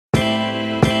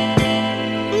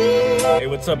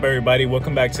What's up, everybody?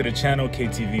 Welcome back to the channel,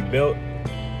 KTVBUILT.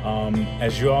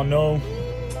 As you all know,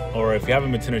 or if you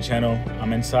haven't been to the channel,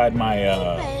 I'm inside my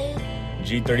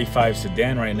G35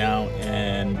 sedan right now,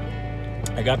 and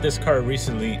I got this car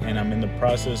recently, and I'm in the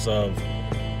process of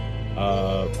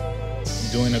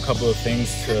doing a couple of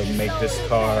things to make this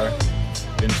car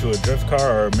into a drift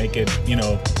car, or make it, you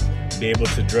know, be able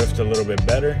to drift a little bit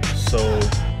better. So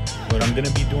what I'm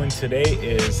gonna be doing today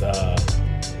is I'm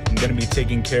gonna be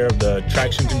taking care of the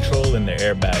traction control and the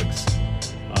airbags.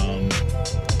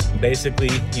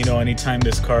 Basically, you know, anytime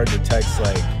this car detects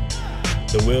like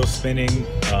the wheel spinning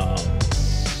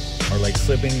or like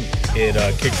slipping, it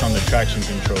kicks on the traction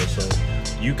control. So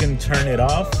you can turn it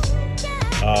off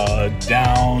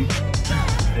down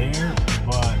there,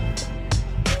 but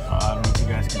I don't know if you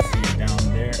guys can see it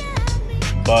down there.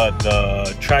 But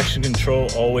the traction control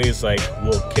always like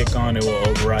will kick on, it will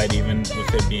override even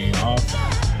with it being off.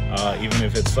 Even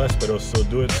if it's less, but it'll still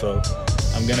do it. So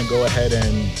I'm gonna go ahead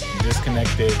and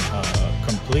disconnect it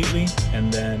completely,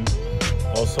 and then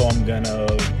also I'm gonna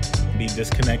be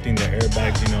disconnecting the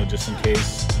airbags, you know, just in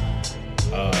case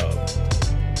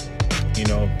you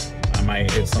know, I might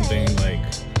hit something, like,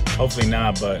 hopefully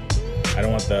not, but I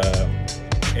don't want the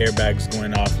airbags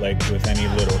going off like with any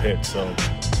little hit. So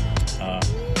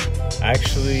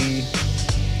actually,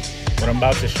 what I'm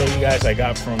about to show you guys, I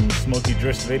got from Smokey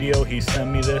Drift's video. He sent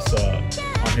me this on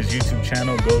his YouTube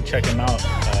channel. Go check him out.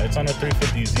 It's on a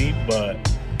 350Z, but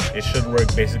it should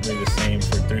work basically the same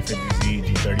for 350Z,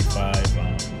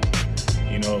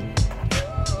 G35. You know,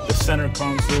 the center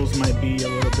consoles might be a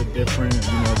little bit different,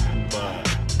 you know, but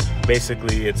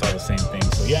basically it's all the same thing.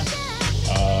 So yeah,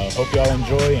 hope y'all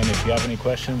enjoy, and if you have any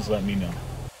questions, let me know.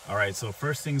 All right, so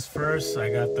first things first,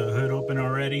 I got the hood open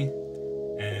already.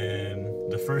 And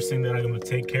the first thing that I'm going to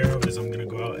take care of is I'm going to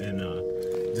go out and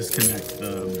disconnect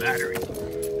the battery.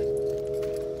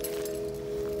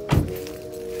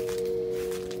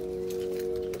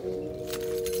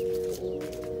 So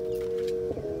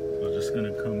I'm just going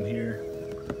to come here,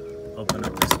 open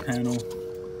up this panel,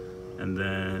 and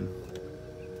then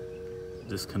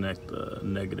disconnect the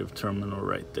negative terminal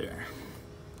right there.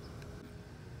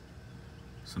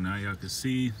 So now y'all can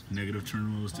see negative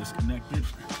terminal is disconnected.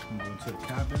 I'm going to the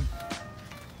cabin.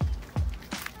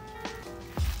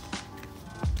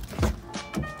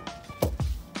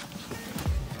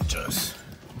 Just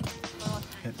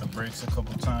hit the brakes a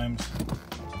couple times.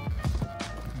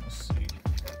 Let's see.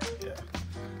 Yeah.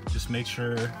 Just make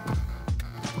sure hit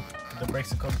the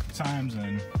brakes a couple times,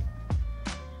 and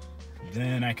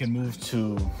then I can move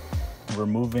to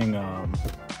removing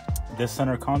this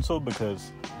center console,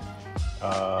 because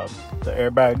the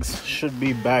airbags should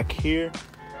be back here,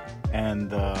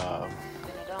 and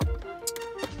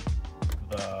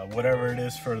whatever it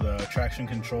is for the traction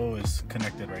control is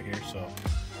connected right here. So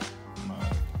I'm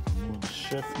gonna move the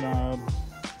shift knob.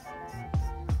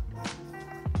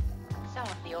 Some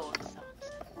of the old songs.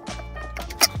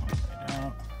 Right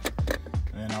out,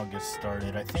 and then I'll get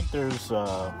started. I think there's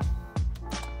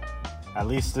at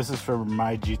least this is for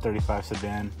my G35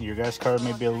 sedan. Your guys' car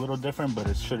may be a little different, but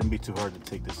it shouldn't be too hard to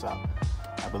take this out.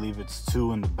 I believe it's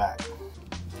 2 in the back.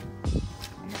 I'm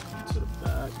gonna come to the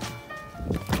back.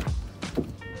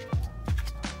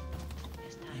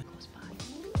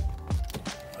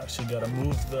 Actually, gotta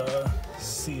move the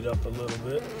seat up a little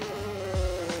bit.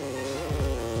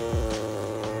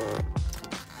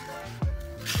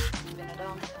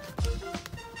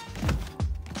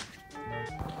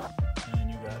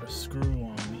 Screw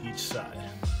on each side.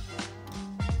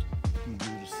 And do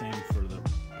the same for the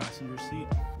passenger seat.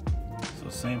 So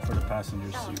same for the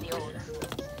passenger seat right here.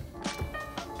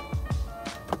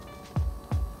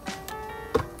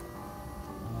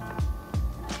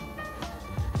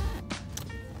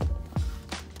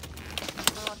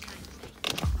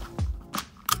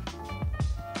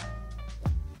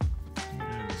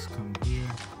 Yeah, just come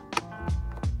here.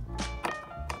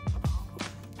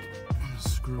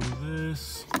 Screw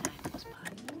this.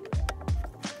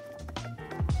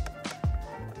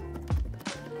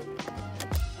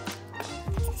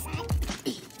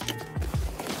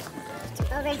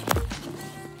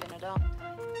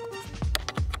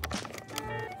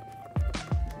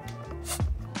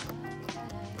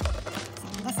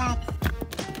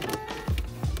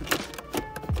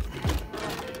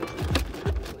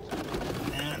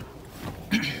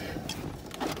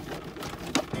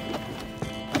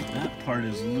 That part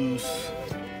is loose.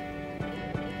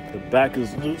 The back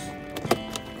is loose.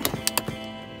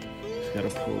 Just gotta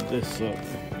pull this up.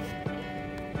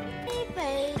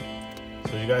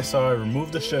 So you guys saw I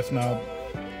removed the shift knob,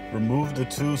 removed the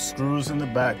 2 screws in the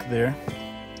back there.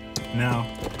 Now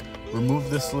remove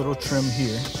this little trim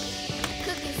here.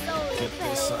 Get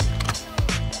this up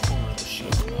over the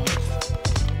shift knob.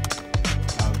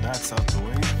 Now that's out the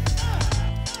way.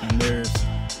 And there's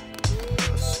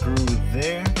a screw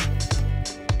there.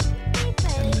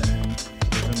 And then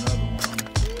there's another one.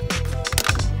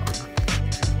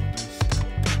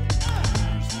 And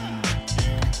there's one right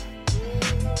there.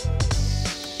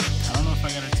 I don't know if I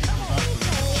gotta take those off.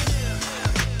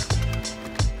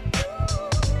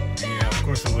 Yeah, of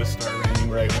course it would start raining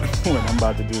right when I'm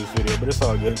about to do this video, but it's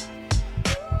all good. So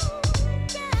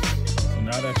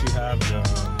now that you have the,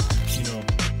 you know,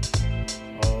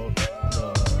 all the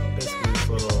basically this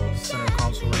little center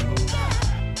console removed,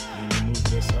 you remove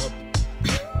this up.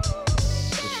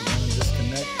 What you want to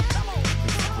disconnect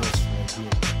is this right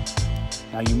here.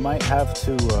 Now you might have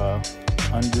to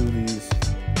undo these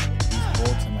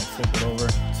bolts and like flip it over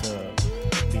to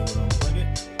be able to unplug it.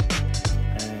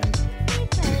 And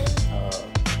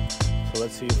so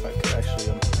let's see if I could actually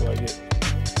unplug it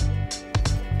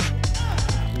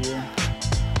here.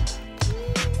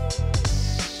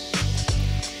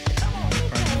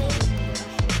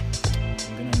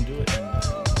 I'm gonna undo it and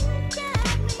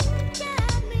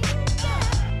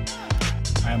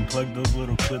I unplugged those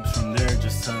little clips from there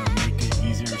just to make it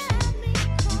easier so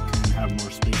you can have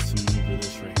more space to maneuver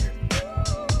this right here.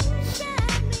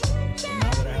 So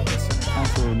now that I have the center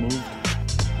console removed,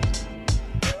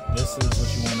 this is what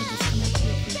you want to disconnect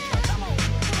here for your traction.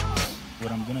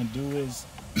 What I'm gonna do is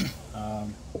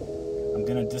I'm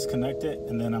gonna disconnect it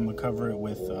and then I'm gonna cover it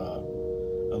with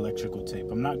electrical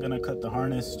tape. I'm not gonna cut the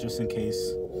harness just in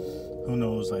case, who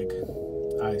knows, like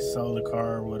I sell the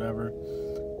car or whatever,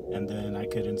 and then I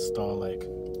could install like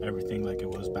everything like it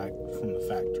was back from the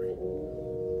factory.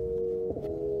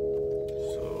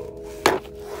 So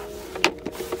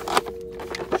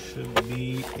should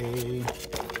be a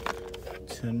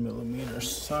 10mm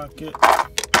socket.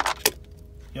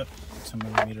 Yep,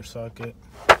 10mm socket.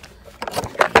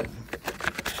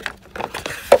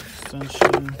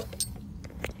 Extension.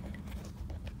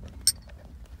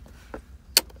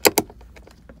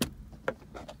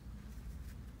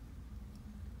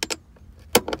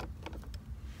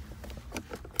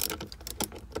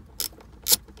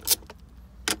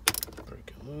 Break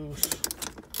it loose.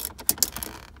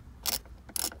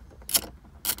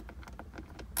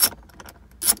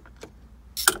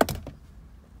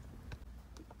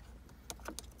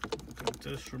 Get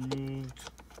this removed.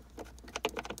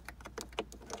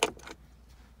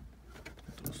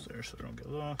 Put those there so they don't get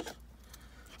lost.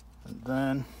 And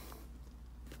then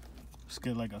just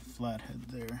get like a flat head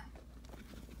there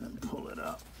and pull it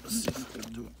out. Let's see if I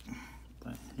can do it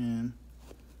by hand.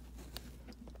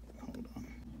 Hold on.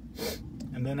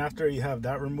 And then after you have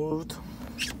that removed,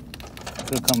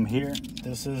 it'll come here.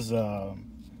 This is the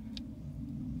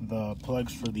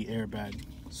plugs for the airbag.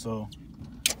 So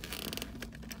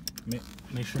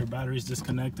make sure your battery's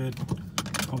disconnected.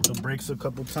 Pump the brakes a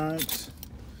couple times.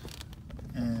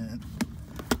 And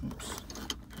oops,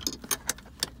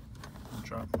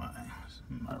 drop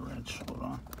my wrench. Hold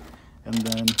on. And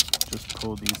then just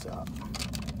pull these out.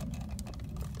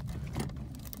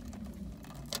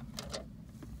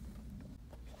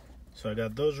 So I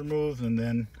got those removed, and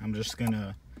then I'm just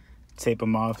gonna tape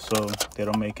them off so they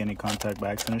don't make any contact by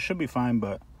accident. It should be fine,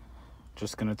 but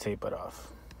just gonna tape it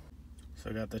off. So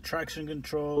I got the traction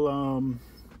control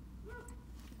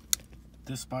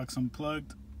this box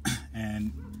unplugged,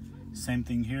 and same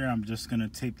thing here. I'm just gonna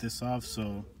tape this off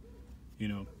so you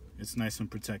know it's nice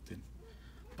and protected.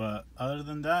 But other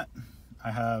than that, I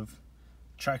have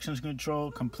traction control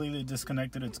completely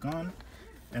disconnected, it's gone,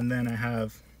 and then I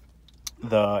have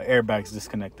the airbags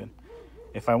disconnected.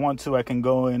 If I want to, I can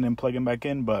go in and plug them back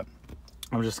in, but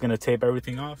I'm just gonna tape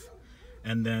everything off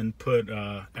and then put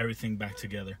everything back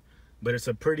together. But it's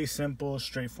a pretty simple,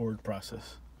 straightforward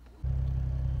process.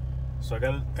 So I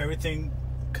got everything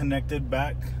connected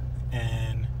back,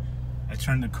 and I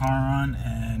turned the car on,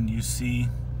 and you see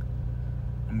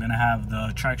I'm gonna have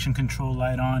the traction control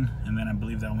light on, and then I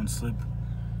believe that one slip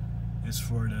is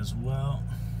for it as well.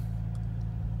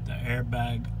 The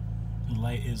airbag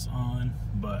light is on,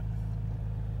 but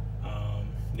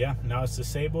yeah, now it's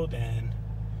disabled, and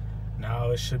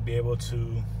now it should be able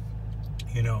to,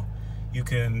 you know, you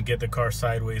can get the car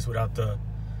sideways without the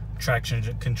traction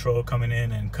control coming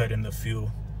in and cutting the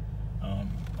fuel.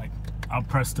 Like I'll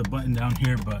press the button down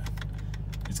here, but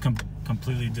it's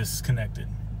completely disconnected.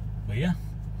 But yeah,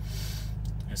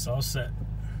 it's all set.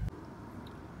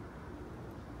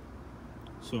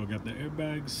 So I got the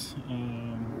airbags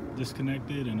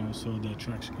disconnected, and also the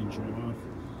traction control off.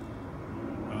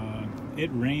 It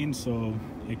rained, so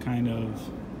it kind of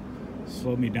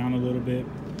slowed me down a little bit.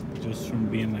 just from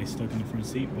being like stuck in the front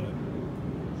seat, but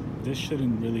this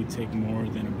shouldn't really take more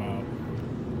than about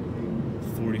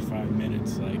 45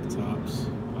 minutes, like tops.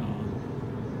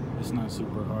 It's not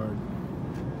super hard.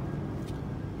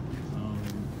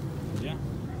 Yeah,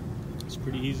 it's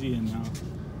pretty easy, and now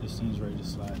this thing's ready to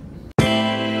slide.